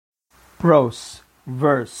Prose,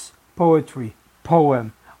 verse, poetry,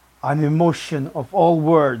 poem, an emotion of all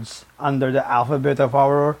words under the alphabet of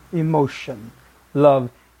our emotion.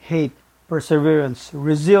 Love, hate, perseverance,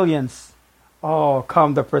 resilience. Oh,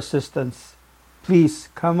 come the persistence. Please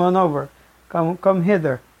come on over. Come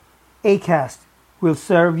hither. Acast will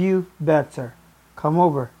serve you better. Come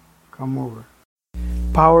over. Come over.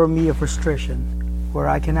 Power me of frustration where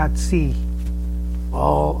I cannot see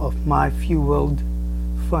all of my fueled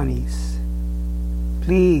funnies.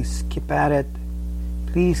 Please keep at it.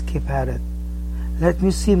 Please keep at it. Let me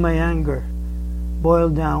see my anger boil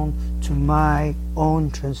down to my own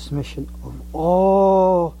transmission of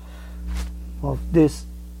all of this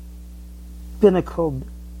pinnacle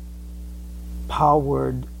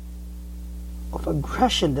powered of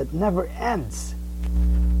aggression that never ends,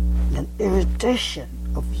 an irritation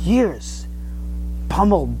of years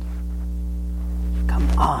pummeled. Come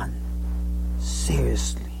on,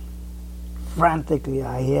 seriously. Frantically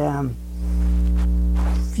I am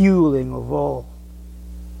fueling of all.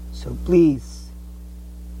 So please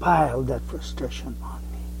pile that frustration on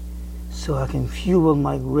me so I can fuel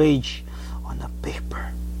my rage on a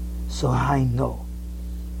paper, so I know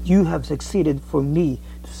you have succeeded for me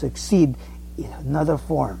to succeed in another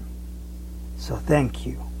form. So thank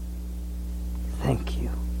you. Thank you.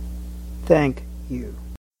 Thank you.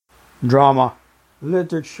 Drama,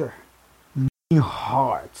 literature, beating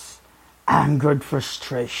hearts, angered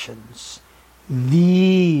frustrations.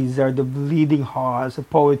 These are the bleeding hearts of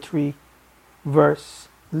poetry, verse,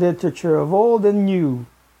 literature of old and new.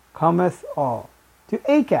 Cometh all to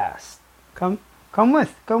Acast. Come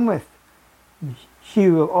with. He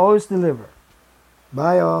will always deliver.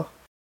 Bye all.